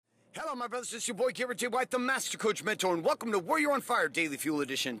Hello, my brothers. This is your boy, Garrett J. White, the Master Coach Mentor, and welcome to Warrior on Fire Daily Fuel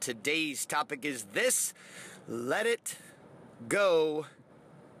Edition. Today's topic is this: let it go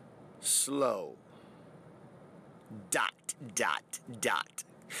slow. ...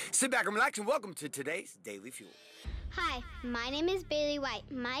 Sit back and relax, and welcome to today's Daily Fuel. Hi, my name is Bailey White.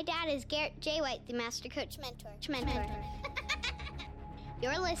 My dad is Garrett J. White, the Master Coach Mentor.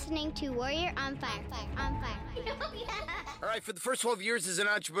 You're listening to Warrior on Fire. All right, for the first 12 years as an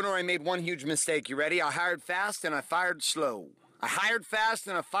entrepreneur, I made one huge mistake. You ready? I hired fast and I fired slow. I hired fast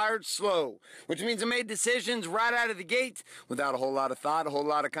and I fired slow, which means I made decisions right out of the gate without a whole lot of thought, a whole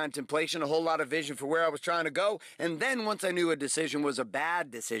lot of contemplation, a whole lot of vision for where I was trying to go. And then once I knew a decision was a bad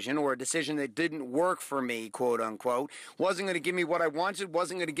decision or a decision that didn't work for me, quote unquote, wasn't going to give me what I wanted,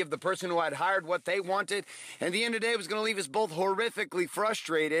 wasn't going to give the person who I'd hired what they wanted, and at the end of the day, it was going to leave us both horrifically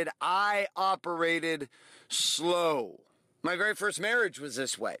frustrated, I operated slow. My very first marriage was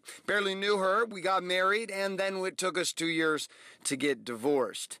this way. Barely knew her, we got married, and then it took us 2 years to get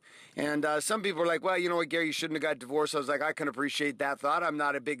divorced. And some people are like, well, you know what, Gary, you shouldn't have got divorced. I was like, I can appreciate that thought. I'm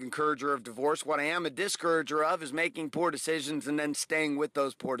not a big encourager of divorce. What I am a discourager of is making poor decisions and then staying with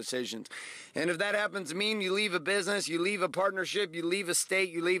those poor decisions. And if that happens to mean you leave a business, you leave a partnership, you leave a state,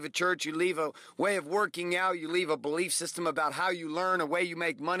 you leave a church, you leave a way of working out, you leave a belief system about how you learn, a way you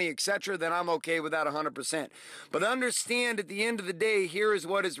make money, etc., then I'm okay with that 100%. But understand, at the end of the day, here is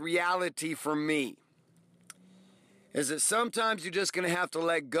what is reality for me. Is that sometimes you're just going to have to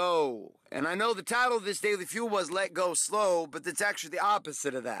let go. And I know the title of this Daily Fuel was Let Go Slow, but it's actually the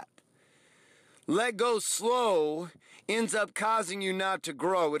opposite of that. Let go slow ends up causing you not to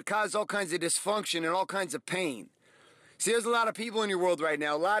grow. It causes all kinds of dysfunction and all kinds of pain. See, there's a lot of people in your world right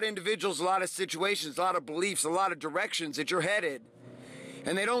now, a lot of individuals, a lot of situations, a lot of beliefs, a lot of directions that you're headed,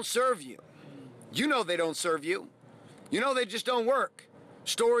 and they don't serve you. You know they don't serve you. You know they just don't work.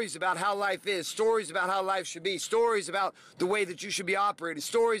 Stories about how life is, stories about how life should be, stories about the way that you should be operating,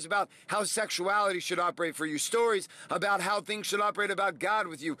 stories about how sexuality should operate for you, stories about how things should operate about God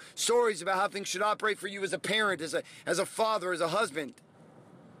with you, stories about how things should operate for you as a parent, as a father, as a husband.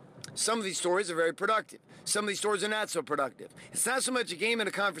 Some of these stories are very productive. Some of these stories are not so productive. It's not so much a game and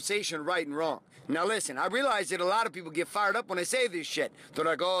a conversation, right and wrong. Now listen, I realize that a lot of people get fired up when I say this shit. They're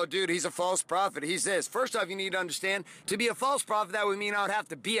like, oh dude, he's a false prophet, he's this. First off, you need to understand, to be a false prophet, that would mean I would have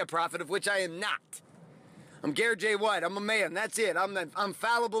to be a prophet, of which I am not. I'm Garrett J. White, I'm a man, that's it. I'm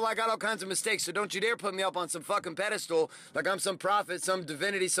fallible, I got all kinds of mistakes, so don't you dare put me up on some fucking pedestal like I'm some prophet, some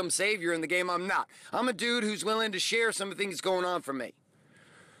divinity, some savior in the game. I'm not. I'm a dude who's willing to share some of the things going on for me.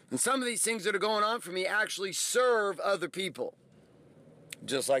 And some of these things that are going on for me actually serve other people.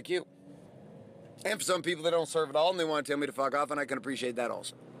 Just like you. And for some people that don't serve at all and they want to tell me to fuck off, and I can appreciate that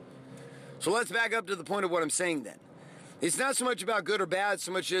also. So let's back up to the point of what I'm saying then. It's not so much about good or bad,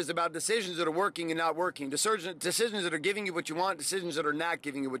 so much as about decisions that are working and not working. Decisions that are giving you what you want, decisions that are not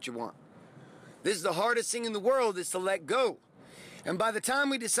giving you what you want. This is the hardest thing in the world, is to let go. And by the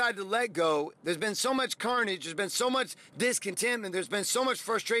time we decide to let go, there's been so much carnage, there's been so much discontentment, there's been so much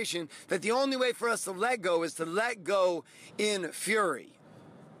frustration that the only way for us to let go is to let go in fury.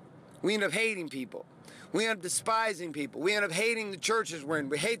 We end up hating people. We end up despising people. We end up hating the churches we're in.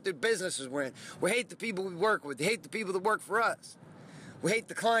 We hate the businesses we're in. We hate the people we work with. We hate the people that work for us. We hate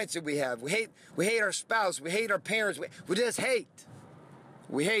the clients that we have. We hate our spouse. We hate our parents. We just hate.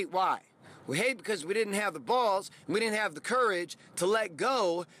 We hate why? We hate because we didn't have the balls, and we didn't have the courage to let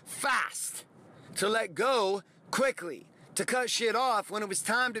go fast, to let go quickly, to cut shit off when it was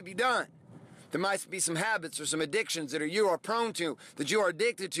time to be done. There might be some habits or some addictions that you are prone to, that you are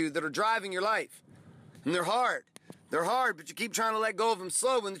addicted to, that are driving your life. And they're hard. They're hard, but you keep trying to let go of them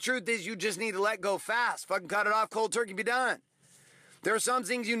slow, and the truth is you just need to let go fast. Fucking cut it off cold turkey, be done. There are some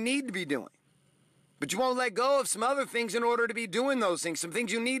things you need to be doing. But you won't let go of some other things in order to be doing those things. Some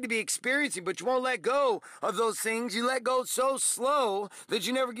things you need to be experiencing, but you won't let go of those things. You let go so slow that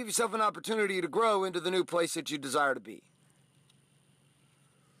you never give yourself an opportunity to grow into the new place that you desire to be.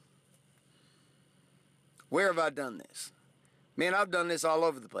 Where have I done this? Man, I've done this all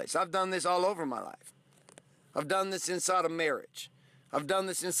over the place. I've done this all over my life. I've done this inside of marriage. I've done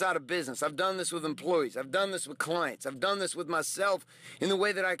this inside of business. I've done this with employees. I've done this with clients. I've done this with myself in the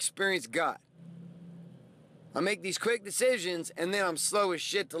way that I experience God. I make these quick decisions, and then I'm slow as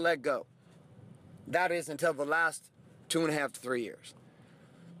shit to let go. That is until the last 2.5 to 3 years.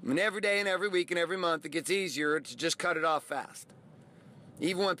 I mean, every day and every week and every month, it gets easier to just cut it off fast.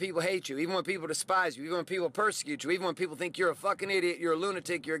 Even when people hate you, even when people despise you, even when people persecute you, even when people think you're a fucking idiot, you're a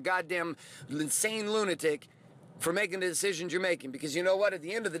lunatic, you're a goddamn insane lunatic, for making the decisions you're making. Because you know what? At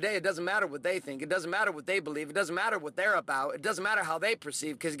the end of the day, it doesn't matter what they think. It doesn't matter what they believe. It doesn't matter what they're about. It doesn't matter how they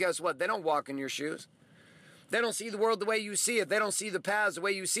perceive. Because guess what? They don't walk in your shoes. They don't see the world the way you see it. They don't see the paths the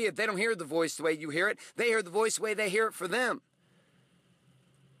way you see it. They don't hear the voice the way you hear it. They hear the voice the way they hear it for them.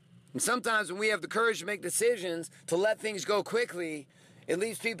 And sometimes when we have the courage to make decisions, to let things go quickly, it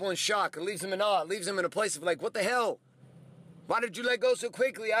leaves people in shock. It leaves them in awe. It leaves them in a place of like, what the hell? Why did you let go so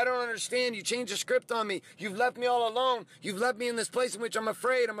quickly? I don't understand. You changed the script on me. You've left me all alone. You've left me in this place in which I'm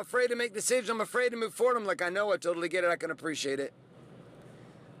afraid. I'm afraid to make decisions. I'm afraid to move forward. I'm like, I know, I totally get it. I can appreciate it.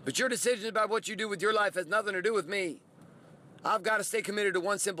 But your decision about what you do with your life has nothing to do with me. I've got to stay committed to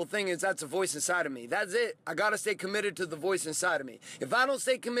one simple thing, is that's a voice inside of me. That's it. I got to stay committed to the voice inside of me. If I don't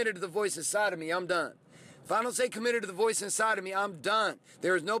stay committed to the voice inside of me, I'm done. If I don't stay committed to the voice inside of me, I'm done.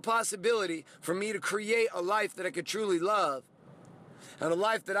 There is no possibility for me to create a life that I could truly love, and a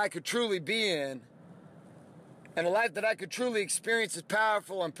life that I could truly be in, and a life that I could truly experience as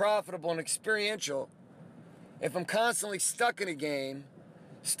powerful and profitable and experiential, if I'm constantly stuck in a game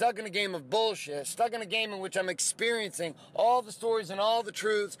of bullshit, stuck in a game in which I'm experiencing all the stories and all the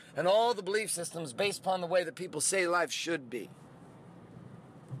truths and all the belief systems based upon the way that people say life should be.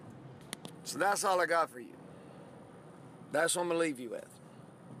 So that's all I got for you. That's what I'm going to leave you with.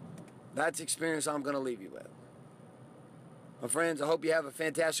 That's the experience I'm going to leave you with. My friends, I hope you have a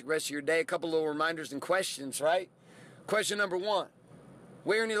fantastic rest of your day. A couple little reminders and questions, right? Question number 1.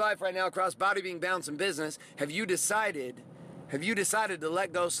 Where in your life right now across body, being, balance, and business have you decided to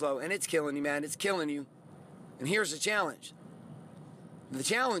let go slow? And it's killing you, man. It's killing you. And here's the challenge. The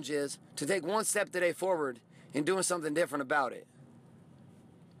challenge is to take one step today forward in doing something different about it.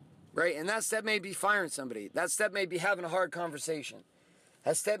 Right? And that step may be firing somebody. That step may be having a hard conversation.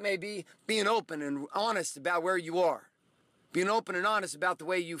 That step may be being open and honest about where you are. Being open and honest about the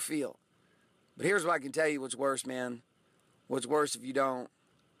way you feel. But here's what I can tell you what's worse, man. What's worse if you don't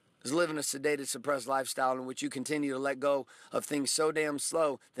is living a sedated, suppressed lifestyle in which you continue to let go of things so damn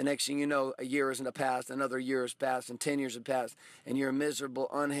slow, the next thing you know, a year has passed, another year has passed, and 10 years have passed, and you're a miserable,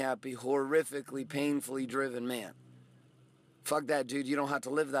 unhappy, horrifically, painfully driven man. Fuck that, dude. You don't have to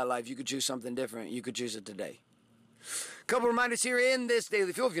live that life. You could choose something different. You could choose it today. Couple reminders here in this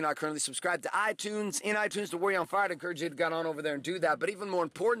Daily Fuel. If you're not currently subscribed to iTunes, to Warrior on Fire, I'd encourage you to get on over there and do that. But even more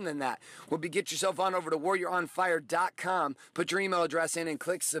important than that would be get yourself on over to warrioronfire.com, put your email address in, and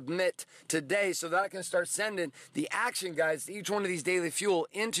click submit today so that I can start sending the action guides to each one of these Daily Fuel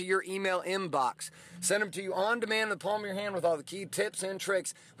into your email inbox. Send them to you on demand in the palm of your hand with all the key tips and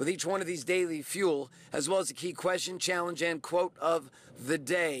tricks with each one of these Daily Fuel, as well as the key question, challenge, and quote of the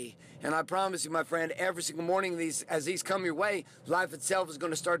day. And I promise you, my friend, every single morning as these come your way, life itself is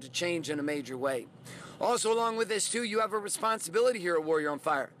going to start to change in a major way. Also, along with this, too, you have a responsibility here at Warrior on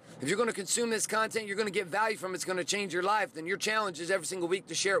Fire. If you're going to consume this content, you're going to get value from it, it's going to change your life, then your challenge is every single week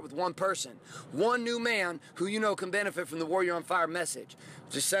to share it with one person. One new man who you know can benefit from the Warrior on Fire message.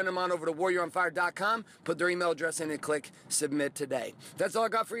 Just send them on over to warrioronfire.com, put their email address in, and click submit today. That's all I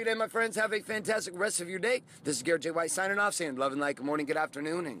got for you today, my friends. Have a fantastic rest of your day. This is Garrett J. White signing off, saying love and light, good morning, good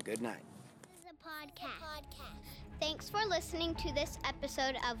afternoon, and good night. This is a podcast. Thanks for listening to this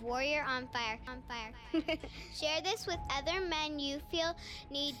episode of Warrior on Fire. Share this with other men you feel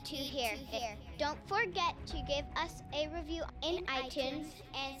need to hear. Don't forget to give us a review in iTunes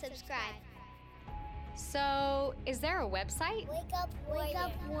and subscribe. So, is there a website? Wake Up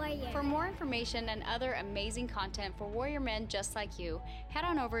Warrior. For more information and other amazing content for warrior men just like you, head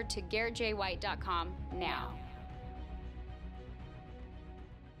on over to GarrettJWhite.com now.